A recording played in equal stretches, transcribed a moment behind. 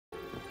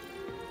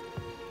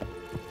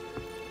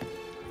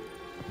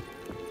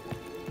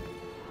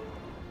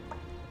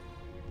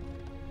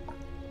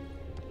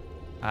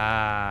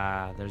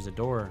Ah, there's a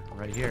door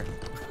right here.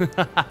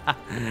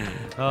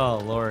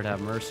 Oh, Lord,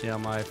 have mercy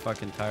on my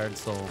fucking tired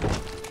soul.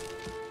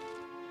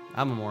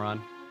 I'm a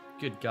moron.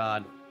 Good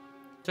God.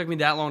 Took me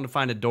that long to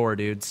find a door,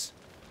 dudes.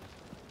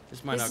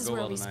 This might not go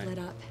well tonight. This is where we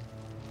split up.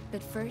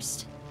 But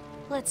first,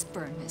 let's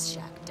burn this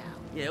shack down.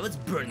 Yeah, let's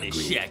burn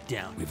this shack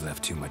down. We've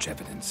left too much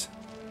evidence.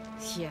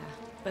 Yeah,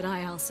 but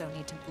I also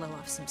need to blow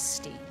off some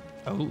steam.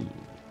 Oh.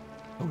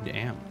 Oh,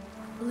 damn.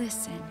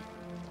 Listen,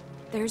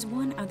 there's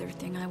one other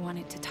thing I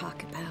wanted to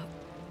talk about.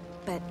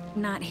 But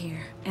not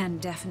here,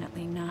 and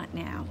definitely not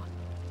now.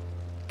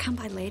 Come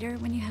by later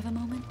when you have a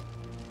moment.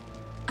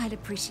 I'd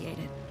appreciate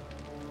it.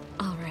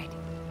 All right.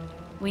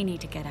 We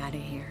need to get out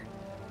of here.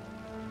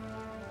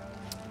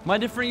 My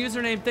different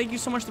username. Thank you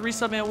so much for the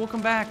resub, man.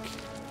 Welcome back.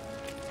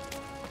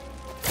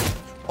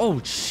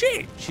 Oh,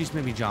 shit. She's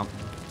made me jump.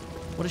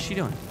 What is she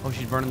doing? Oh,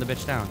 she's burning the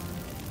bitch down.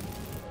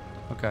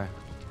 Okay.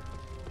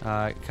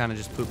 Kind of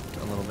just pooped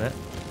a little bit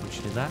when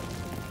she did that.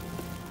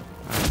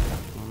 Alright.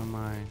 One of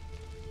my...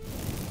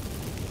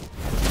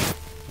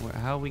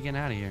 How are we getting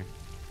out of here?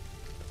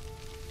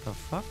 The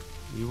fuck?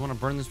 You want to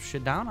burn this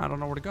shit down? I don't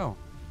know where to go.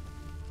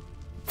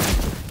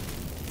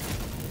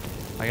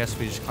 I guess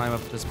we just climb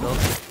up this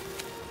building.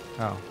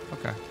 Oh,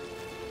 okay.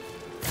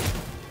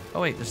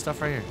 Oh wait, there's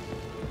stuff right here.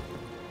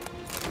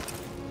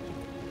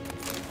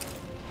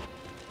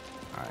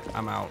 Alright,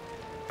 I'm out.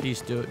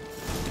 Peace, dude.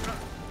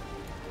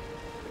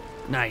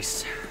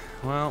 Nice.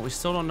 Well, we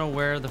still don't know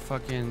where the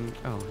fucking...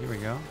 Oh, here we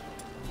go.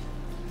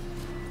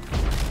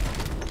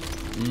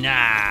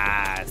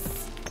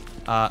 Nice.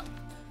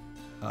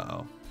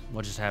 Uh-oh.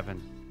 What just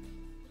happened?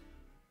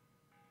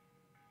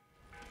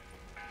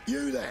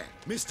 You there,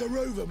 Mr.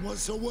 Reuven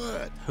wants a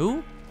word.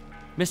 Who?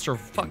 Mr.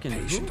 fucking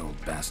Impatient who?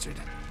 old bastard.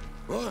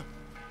 What?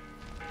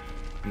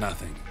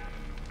 Nothing.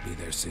 Be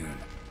there soon.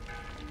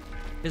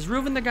 Is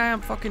Reuven the guy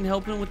I'm fucking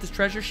helping with this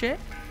treasure shit?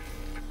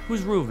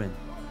 Who's Reuven?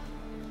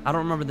 I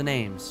don't remember the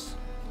names.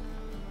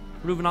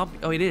 Reuven,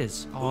 oh, it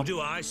is. Oh, Who do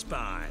I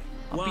spy?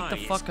 I'll beat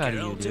the fuck out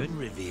of you, dude.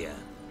 Rivia.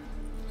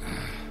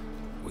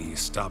 Will you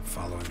stop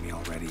following me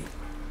already?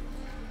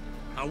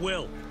 I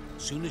will,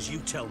 soon as you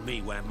tell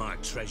me where my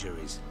treasure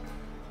is.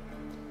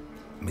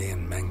 Me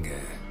and Menge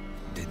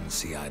didn't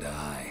see eye to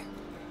eye.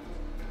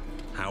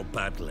 How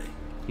badly?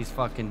 He's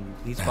fucked.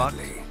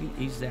 Badly.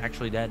 He's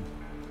actually dead.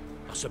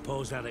 I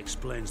suppose that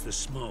explains the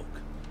smoke.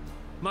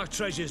 My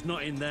treasure's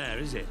not in there,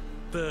 is it?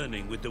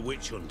 Burning with the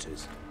witch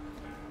hunters.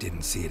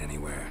 Didn't see it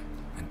anywhere,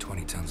 and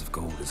 20 tons of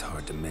gold is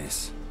hard to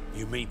miss.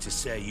 You mean to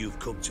say you've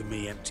come to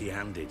me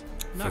empty-handed?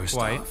 Not First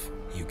quite. off,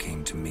 you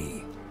came to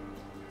me.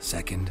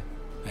 Second,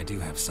 I do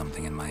have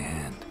something in my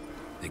hand.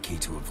 The key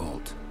to a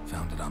vault,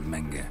 found it on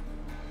Menge.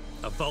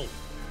 A vault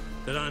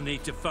that I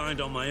need to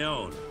find on my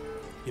own.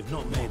 You've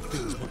not made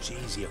things much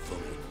easier for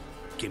me.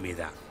 Give me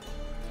that.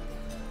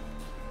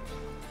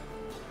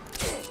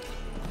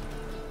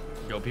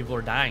 Yo, people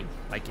are dying,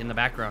 like in the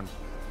background.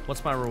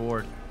 What's my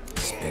reward?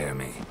 Spare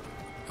me.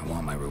 I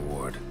want my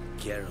reward.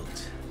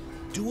 Geralt,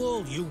 do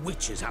all you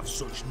witches have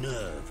such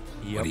nerve?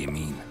 Yep. What do you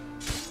mean?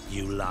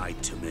 You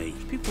lied to me.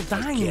 People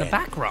dying in the Again.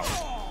 background.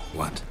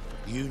 What?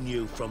 You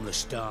knew from the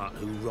start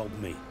who robbed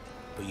me,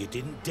 but you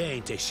didn't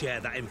deign to share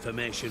that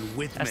information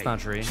with That's me. not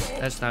true.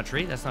 That's not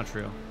true. That's not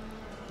true.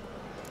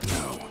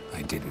 No,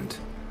 I didn't.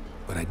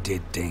 But I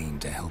did deign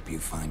to help you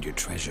find your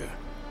treasure,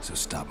 so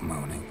stop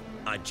moaning.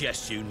 I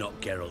jest you not,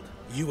 Geralt.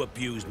 You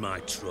abused my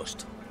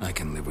trust. I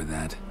can live with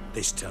that.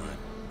 This time,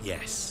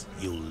 yes,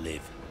 you'll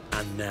live.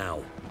 And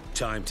now,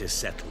 time to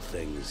settle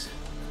things.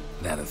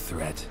 That a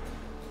threat?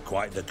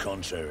 Quite the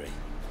contrary.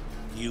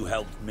 You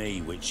helped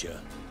me, Witcher.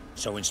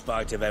 So in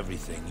spite of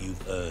everything,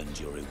 you've earned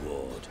your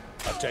reward.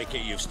 I take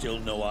it you've still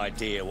no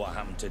idea what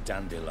happened to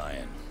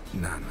Dandelion.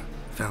 None.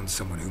 Found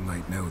someone who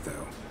might know,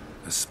 though.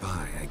 A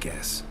spy, I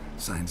guess.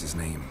 Signs his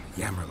name,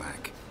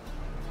 Yamerlak.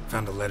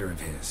 Found a letter of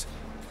his.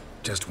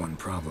 Just one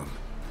problem.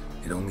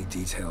 It only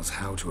details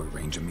how to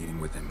arrange a meeting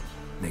with him.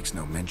 Makes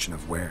no mention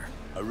of where.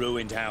 A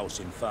ruined house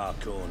in Far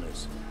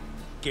Corners.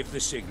 Give the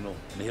signal,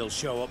 and he'll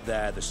show up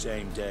there the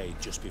same day,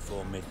 just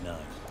before midnight.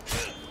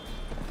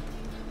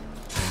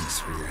 Thanks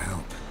for your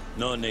help.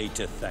 No need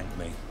to thank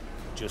me.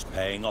 Just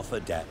paying off a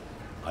debt.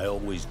 I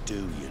always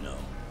do, you know.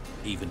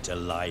 Even to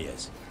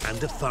liars.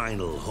 And a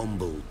final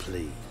humble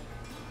plea.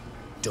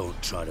 Don't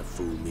try to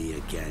fool me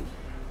again.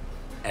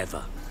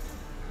 Ever.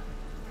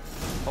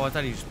 Oh, I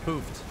thought he just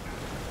poofed.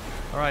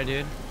 Alright,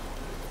 dude.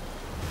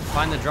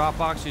 Find the drop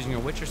box using your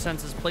Witcher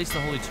senses. Place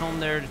the holy tome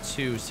there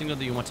to signal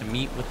that you want to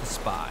meet with the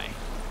spy.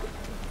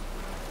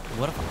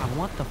 What if I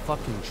want the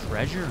fucking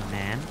treasure,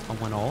 man? I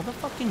want all the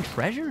fucking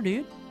treasure,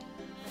 dude.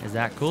 Is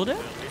that cool, dude?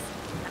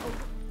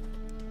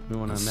 We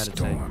want to meditate.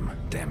 Storm,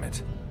 damn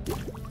it.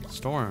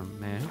 Storm,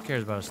 man. Who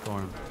cares about a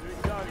storm?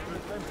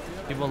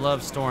 People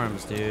love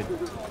storms, dude.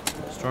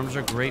 Storms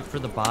are great for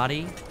the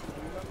body.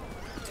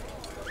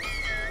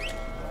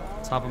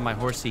 Top of my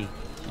horsey.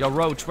 Yo,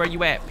 Roach, where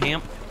you at,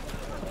 pimp?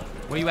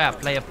 Where you at,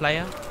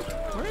 player?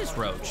 Where is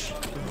Roach?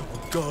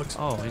 Oh, God.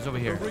 Oh, he's over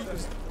here.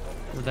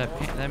 Ooh,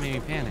 that made me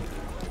panic.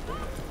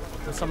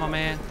 What's up, my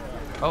man?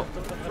 Oh.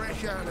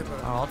 Fresh out of her.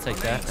 Oh, I'll take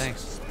that.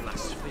 Thanks.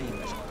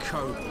 Blasphemous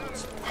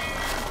kobolds.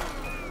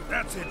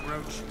 That's it,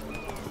 Roach.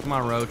 Come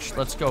on, Roach.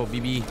 Let's go,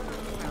 BB.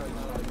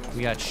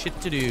 We got shit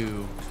to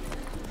do.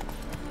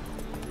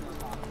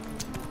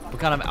 What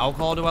kind of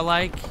alcohol do I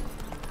like?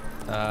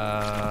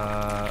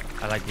 I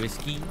like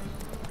whiskey.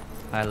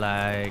 I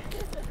like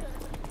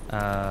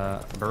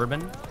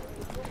bourbon.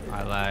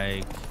 I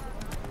like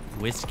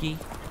whiskey.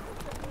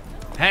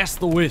 Pass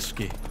the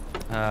whiskey.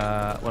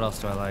 What else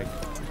do I like?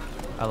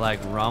 I like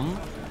rum.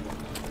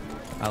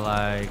 I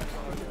like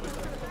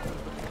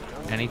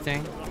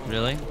anything,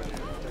 really.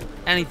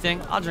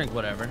 Anything. I'll drink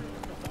whatever.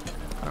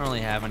 I don't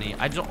really have any.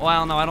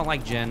 Well, no, I don't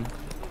like gin.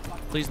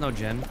 Please no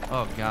gin.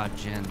 Oh God,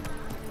 gin.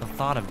 The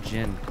thought of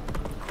gin.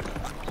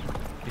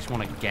 I just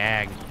want to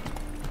gag.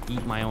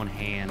 Eat my own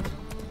hand.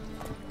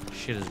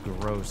 Shit is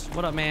gross.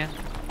 What up, man?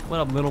 What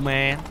up, little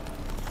man?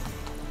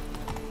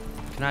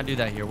 Can I do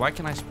that here? Why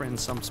can I sprint in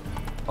some...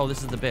 Oh,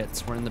 this is the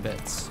bits. We're in the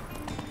bits.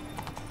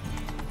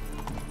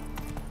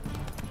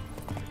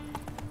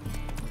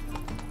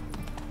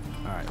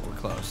 Alright, we're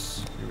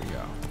close. Here we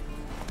go.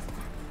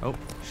 Oh,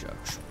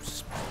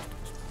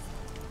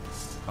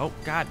 oh,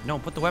 God. No,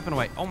 put the weapon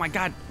away. Oh, my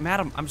God.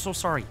 Madam, I'm so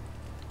sorry.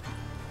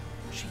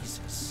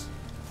 Jesus.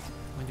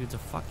 My dude's a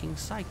fucking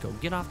psycho.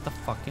 Get off the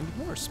fucking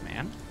horse,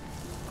 man.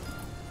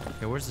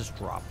 Okay, where's this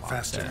drop box?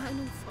 Faster.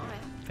 Eternal fire,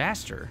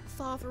 Faster.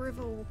 Father of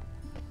all,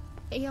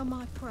 hear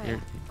my prayer.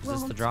 Here, is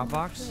this the drop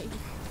box?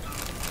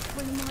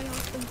 Bring my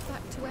husband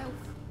back to health.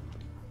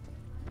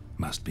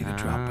 Must be the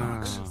drop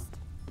box. Oh,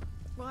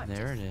 Right,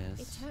 there it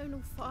is.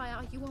 Eternal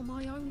fire, you are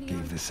my only Gave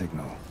hope. the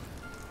signal.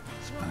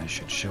 Spies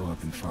should show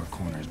up in far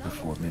corners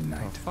before Oh,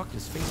 midnight. fuck,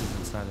 his face is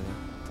inside of it.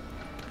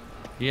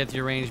 Be at the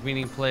arranged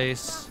meeting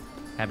place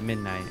at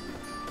midnight.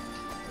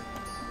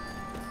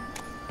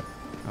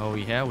 Oh,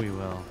 yeah, we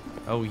will.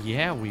 Oh,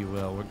 yeah, we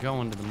will. We're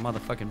going to the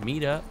motherfucking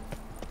meetup.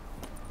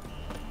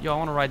 Yo, I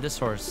want to ride this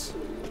horse.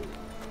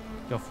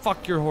 Yo,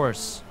 fuck your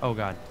horse. Oh,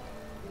 God.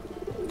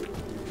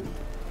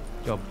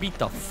 Yo, beat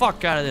the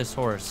fuck out of this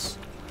horse.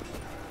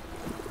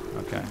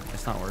 Okay,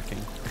 it's not working.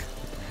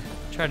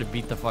 Try to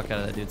beat the fuck out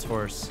of that dude's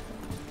horse.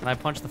 Can I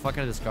punch the fuck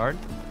out of this guard?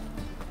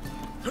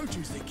 Who do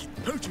you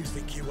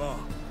think you are?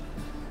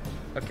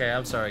 Okay,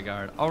 I'm sorry,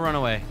 guard. I'll run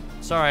away.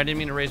 Sorry, I didn't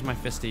mean to raise my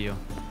fist at you.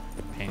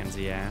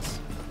 Pansy ass.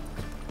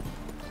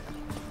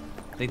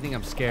 They think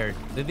I'm scared.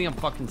 They think I'm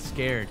fucking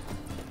scared.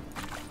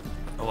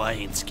 Oh, I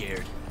ain't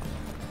scared.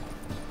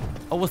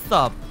 Oh, what's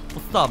up?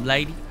 What's up,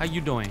 lady? How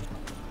you doing?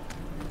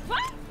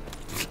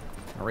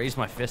 I raised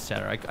my fist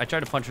at her. I tried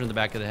to punch her in the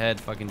back of the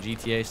head, fucking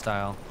GTA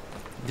style.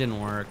 It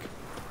didn't work.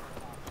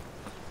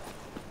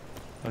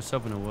 I was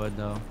hoping it would,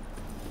 though.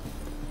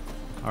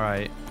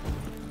 Alright.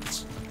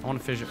 I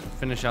want to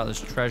finish out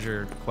this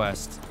treasure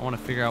quest. I want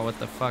to figure out what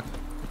the fuck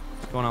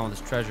is going on with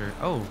this treasure.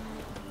 Oh.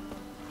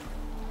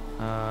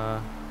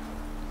 Oh.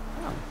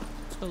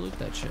 Let's go loot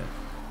that shit.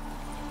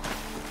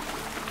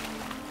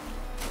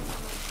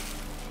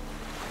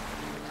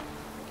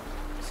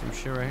 Some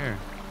shit right here.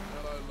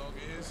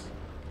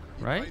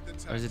 Right?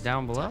 Or is it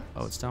down below?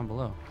 Oh, it's down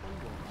below.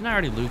 Didn't I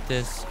already loot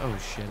this? Oh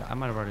shit, I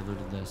might have already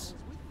looted this.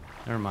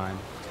 Never mind.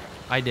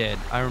 I did.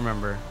 I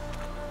remember.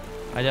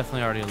 I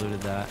definitely already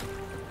looted that.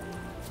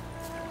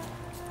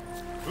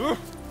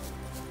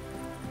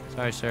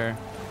 Sorry, sir.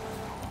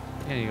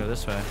 I need to go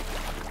this way.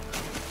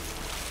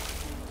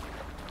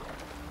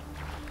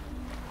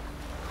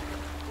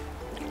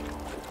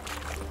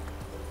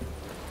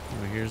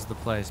 Oh, here's the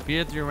place. Be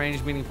at the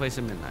arranged meeting place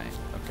at midnight.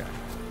 Okay.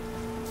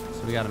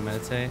 So we gotta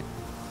meditate.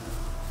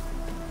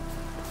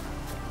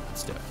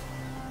 Let's do it.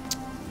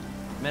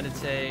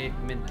 Meditate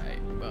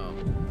midnight.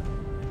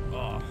 Boom.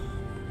 Oh.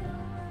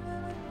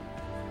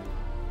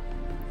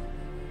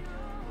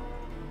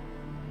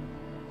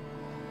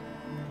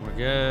 We're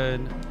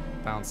good.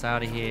 Bounce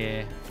out of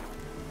here.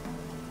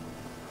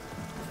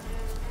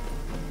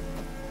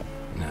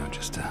 Now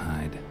just to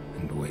hide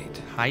and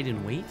wait. Hide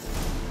and wait?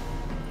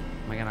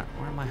 Am I gonna...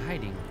 Where am I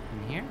hiding?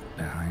 In here?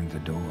 Behind the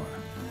door.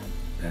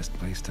 Best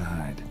place to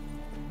hide.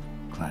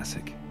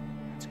 Classic.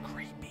 That's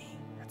creepy.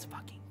 That's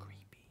fucking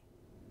creepy.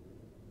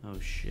 Oh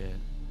shit.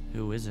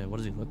 Who is it? What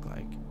does he look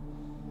like?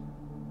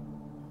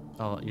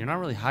 Oh, you're not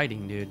really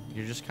hiding, dude.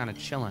 You're just kind of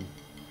chilling.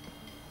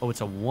 Oh,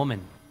 it's a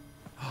woman.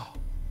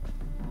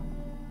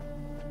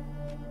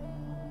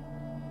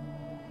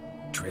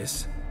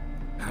 Triss?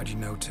 How'd you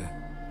know to...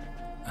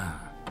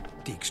 Ah,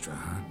 Dijkstra,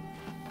 huh?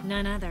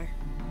 None other.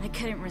 I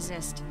couldn't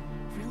resist.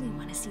 Really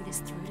want to see this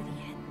through to the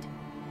end.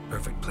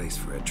 Perfect place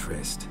for a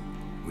tryst.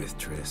 With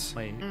Triss.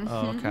 Wait.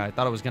 Oh, okay. I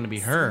thought it was gonna be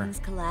her. Ceilings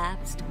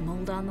collapsed,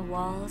 mold on the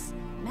walls,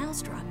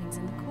 mouse droppings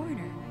in the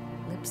corner,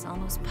 lips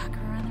almost pucker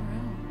on their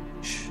own.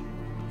 Shh.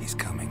 He's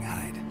coming,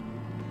 hide.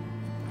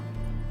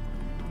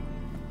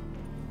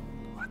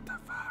 What the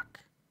fuck?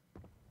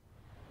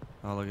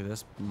 Oh, look at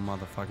this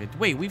motherfucker.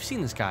 Wait, we've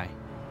seen this guy.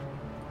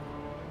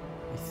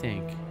 I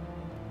think.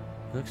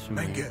 He looks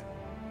familiar.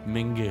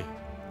 Minge.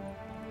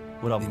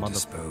 What up,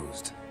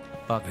 Indisposed.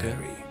 motherfucker?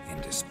 Very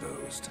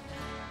indisposed.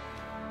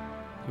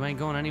 You ain't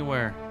going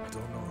anywhere. I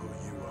don't know who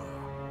you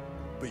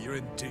are, but you're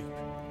in deep.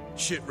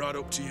 Shit right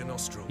up to your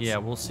nostrils. Yeah,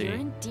 we'll see. You're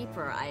in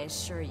deeper, I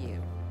assure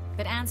you.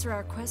 But answer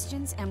our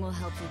questions and we'll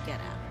help you get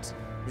out.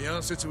 The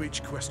answer to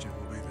each question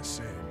will be the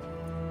same.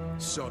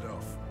 Sod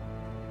off.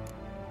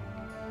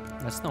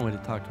 That's no way to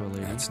talk to a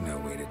lady. That's no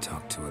way to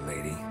talk to a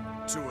lady.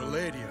 To a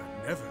lady,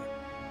 I never.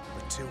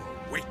 But to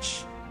a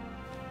witch.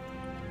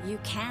 You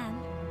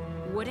can.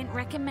 Wouldn't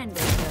recommend it,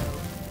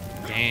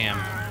 though. Damn.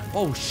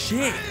 Oh,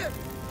 shit.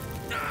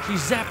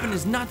 She's zapping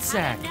his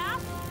nutsack.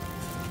 Enough?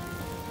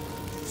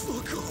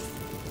 Fuck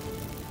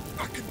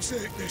off. I can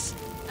take this.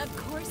 Of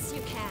course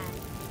you can.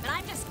 But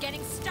I'm just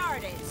getting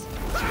started.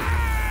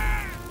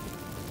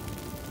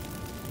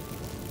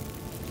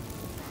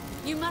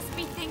 You must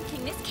be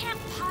thinking, this can't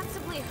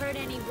possibly hurt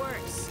any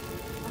worse.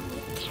 Oh,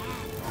 it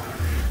can.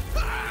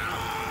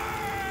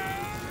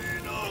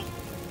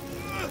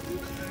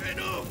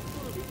 Enough!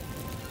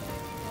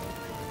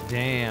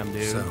 Damn,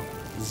 dude. So,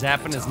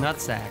 Zapping his talk.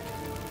 nutsack.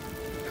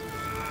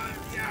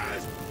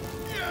 Yes!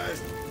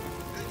 Yes!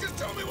 Just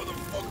tell me what the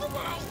fuck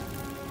about!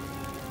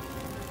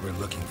 We're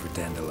looking for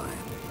Dandelion.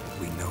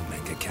 We know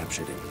Menka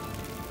captured him.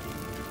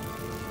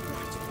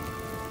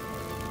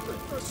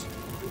 That's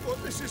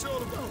what this is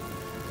all about.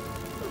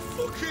 A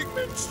fucking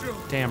minstrel!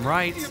 Damn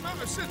right. The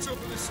amount of sense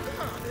up at the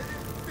start.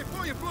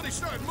 Before you bloody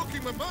started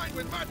mucking my mind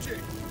with magic.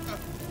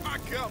 I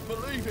can't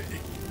believe it.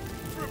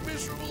 For a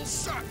miserable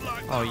sap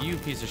like that. Oh, you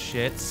piece of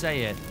shit.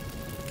 Say it.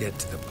 Get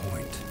to the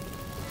point.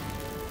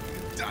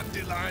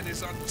 Dandelion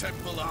is on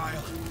Temple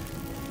Isle.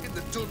 In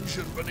the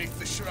dungeon beneath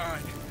the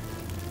shrine.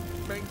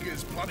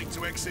 Menga's planning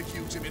to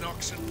execute him in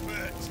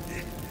Oxenfurt.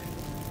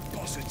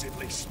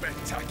 Positively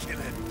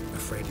spectacular.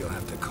 Afraid you'll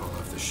have to call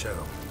off the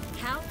show.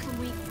 How can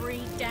we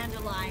free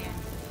Dandelion?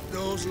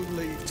 Those who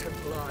leave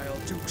Temple Isle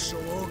do so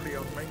only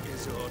on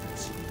Menga's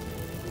orders.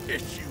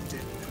 Issued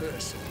in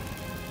person.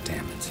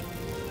 Damn it.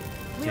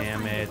 We'll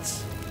Damn find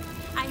it.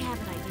 I have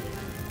an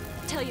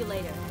idea. Tell you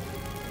later.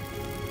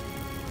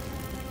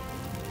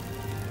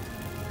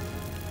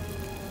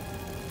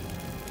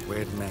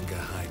 Where'd Menka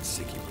hide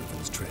Sicky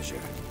Reuben's treasure?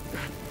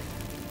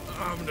 I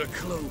haven't a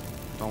clue.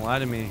 Don't lie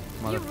to me, You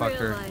motherfucker.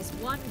 realize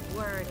one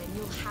word and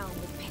you'll howl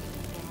with pain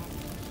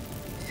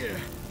again.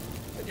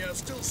 Yeah, and yet I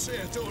still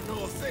say I don't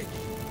know a thing.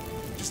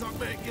 Does that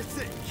make you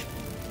think?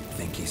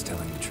 Think he's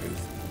telling the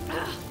truth?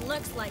 Ugh,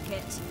 looks like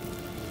it.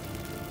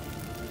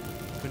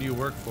 Who do you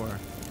work for?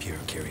 Pure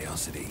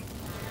curiosity.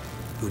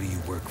 Who do you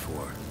work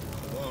for?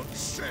 I won't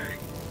say.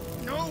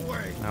 No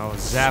way. No,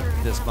 zap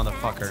this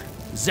motherfucker.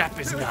 Zap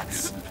his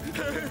nuts.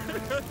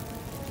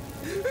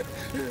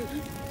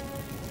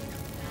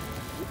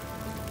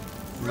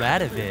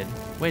 Radovid?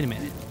 Wait a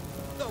minute.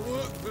 I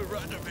work for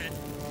Radovid.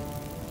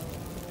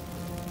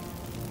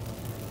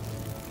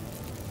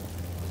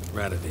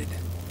 Radovid.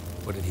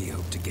 What did he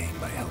hope to gain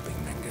by helping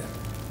Menka?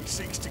 He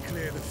seeks to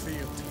clear the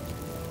field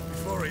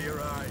before he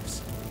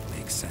arrives.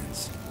 Makes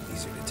sense.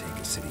 Easier to take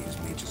a city whose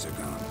mages are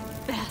gone.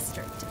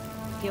 Bastard.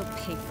 He'll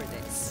pay for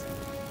this.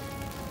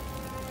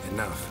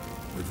 Enough.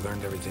 We've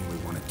learned everything we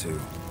wanted to.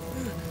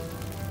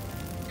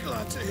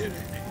 Glad to hear it.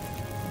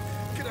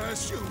 Can I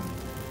assume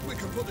we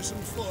can put this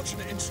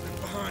unfortunate incident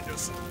behind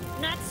us?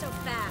 Not so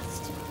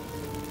fast.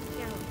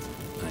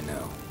 Geralt. I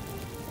know.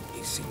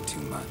 He's seen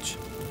too much.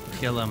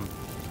 Kill him.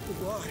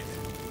 Why?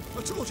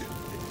 I told you.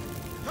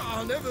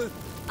 I'll never...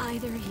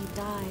 Either he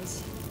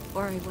dies,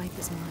 or I wipe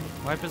his mind.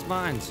 Wipe his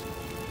mind.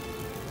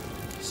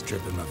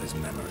 Strip him of his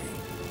memory.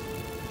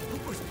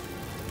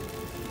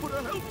 But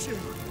I helped you.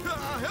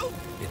 I helped.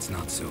 It's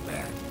not so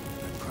bad.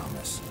 I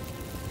promise.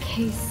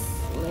 Peace,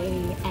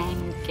 slay,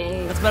 and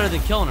gay. That's better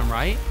than killing him,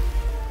 right?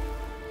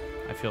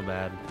 I feel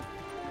bad.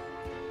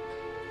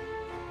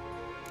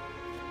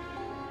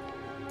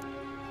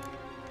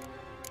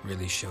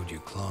 Really showed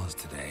your claws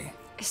today.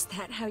 Is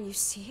that how you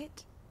see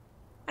it?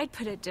 I'd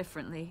put it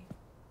differently.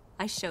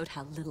 I showed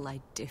how little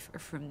I differ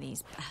from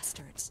these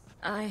bastards.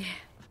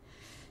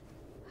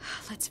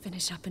 Let's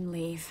finish up and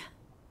leave.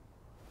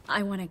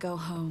 I want to go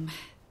home,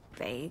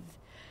 bathe,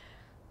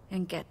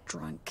 and get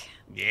drunk.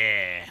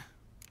 Yeah.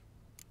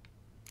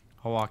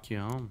 I'll walk you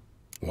home.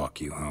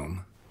 Walk you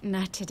home?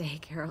 Not today,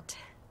 Geralt.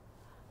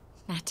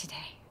 Not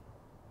today.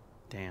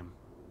 Damn.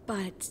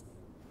 But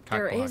Cock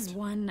there is blocked.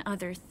 one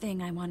other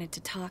thing I wanted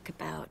to talk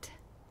about.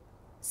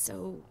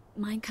 So,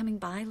 mind coming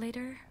by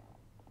later?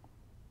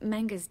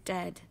 Menga's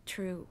dead,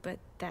 true, but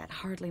that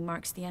hardly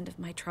marks the end of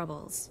my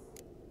troubles.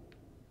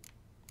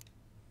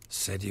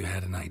 Said you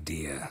had an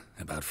idea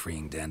about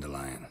freeing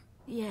Dandelion.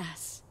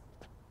 Yes.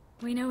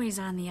 We know he's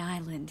on the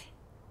island,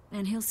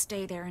 and he'll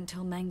stay there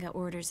until Menga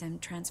orders him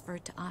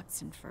transferred to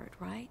Oxenfurt,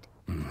 right?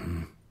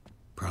 Mm-hmm.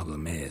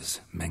 Problem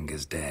is,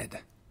 Menga's dead.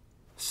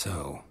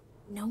 So...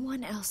 No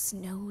one else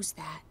knows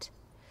that.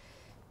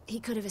 He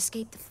could have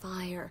escaped the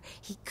fire.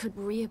 He could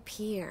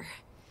reappear.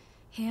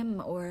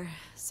 Him or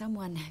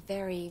someone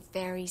very,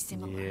 very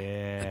similar.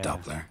 Yeah. A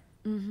Doppler.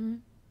 Mm-hmm.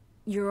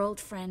 Your old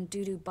friend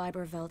Dudu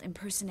Biberveld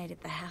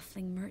impersonated the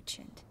halfling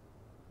merchant.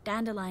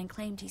 Dandelion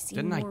claimed he seemed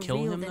Didn't I more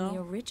kill real him, than though? the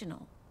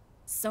original.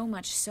 So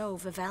much so,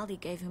 Vivaldi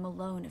gave him a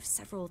loan of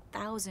several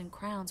thousand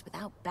crowns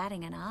without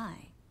batting an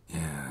eye.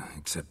 Yeah,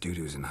 except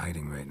Dudu's in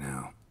hiding right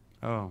now.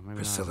 Oh, maybe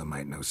Priscilla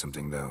might know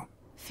something, though.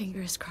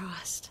 Fingers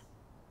crossed. not.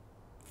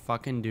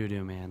 Fucking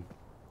doo-doo, man.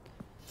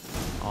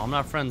 Oh, I'm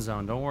not friend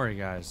zoned. Don't worry,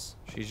 guys.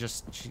 She's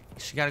just...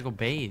 She gotta go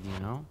bathe, you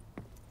know?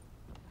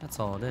 That's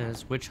all it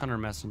is. Witch Hunter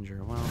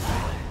Messenger. Well,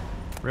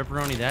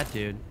 ripperoni that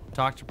dude.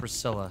 Talk to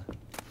Priscilla.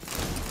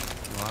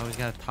 Well, I always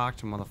gotta talk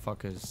to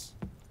motherfuckers.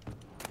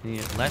 I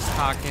need less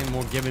talking,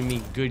 more giving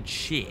me good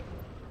shit.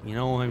 You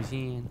know what I'm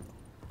saying?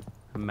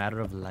 A matter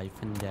of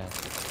life and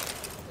death.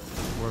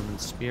 Dwarven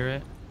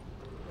spirit.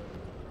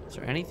 Is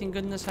there anything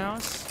good in this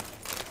house?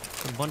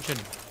 It's a bunch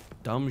of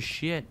dumb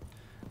shit.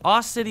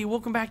 Aw City,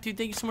 welcome back, dude.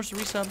 Thank you so much for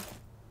the resub.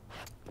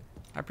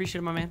 I appreciate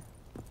it, my man.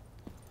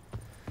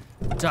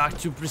 Talk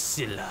to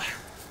Priscilla.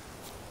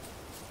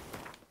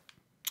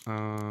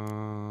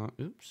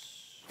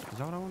 Oops. Is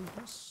that what I want to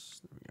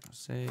press? There we go.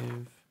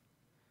 Save.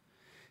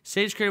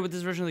 Saves created with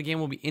this version of the game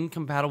will be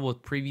incompatible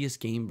with previous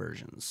game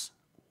versions.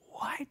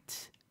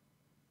 What?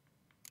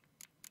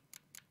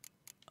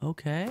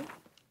 Okay.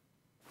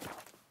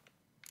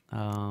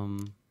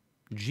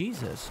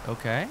 Jesus.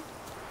 Okay.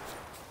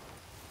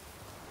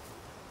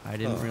 I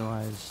didn't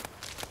realize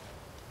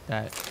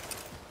that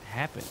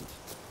happened.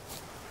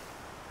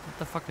 What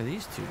the fuck are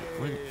these two?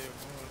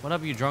 What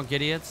up, you drunk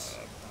idiots?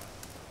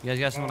 You guys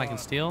got something I can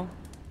steal?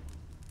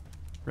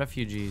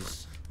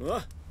 Refugees.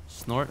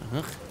 Snort.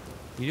 Ugh.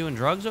 You doing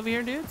drugs over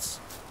here, dudes?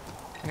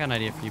 I got an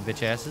idea for you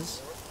bitch asses.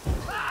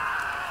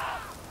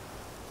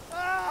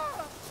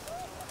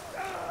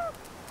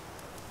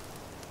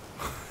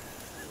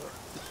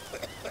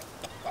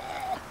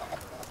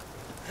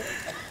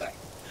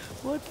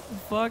 What the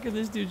fuck? And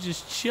this dude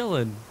just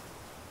chilling.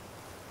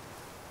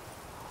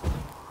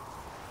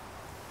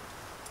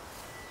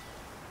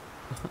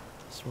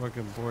 This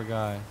fucking poor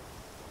guy.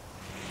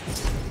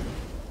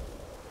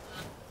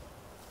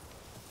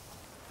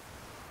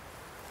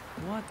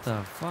 What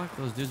the fuck?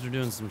 Those dudes are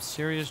doing some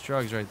serious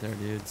drugs right there,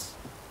 dudes.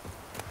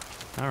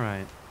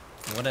 Alright.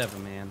 Whatever,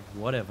 man.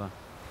 Whatever.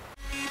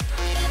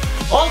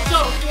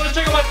 Also, if you want to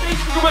check out my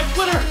Facebook or my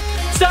Twitter,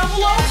 it's down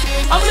below.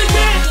 I'm gonna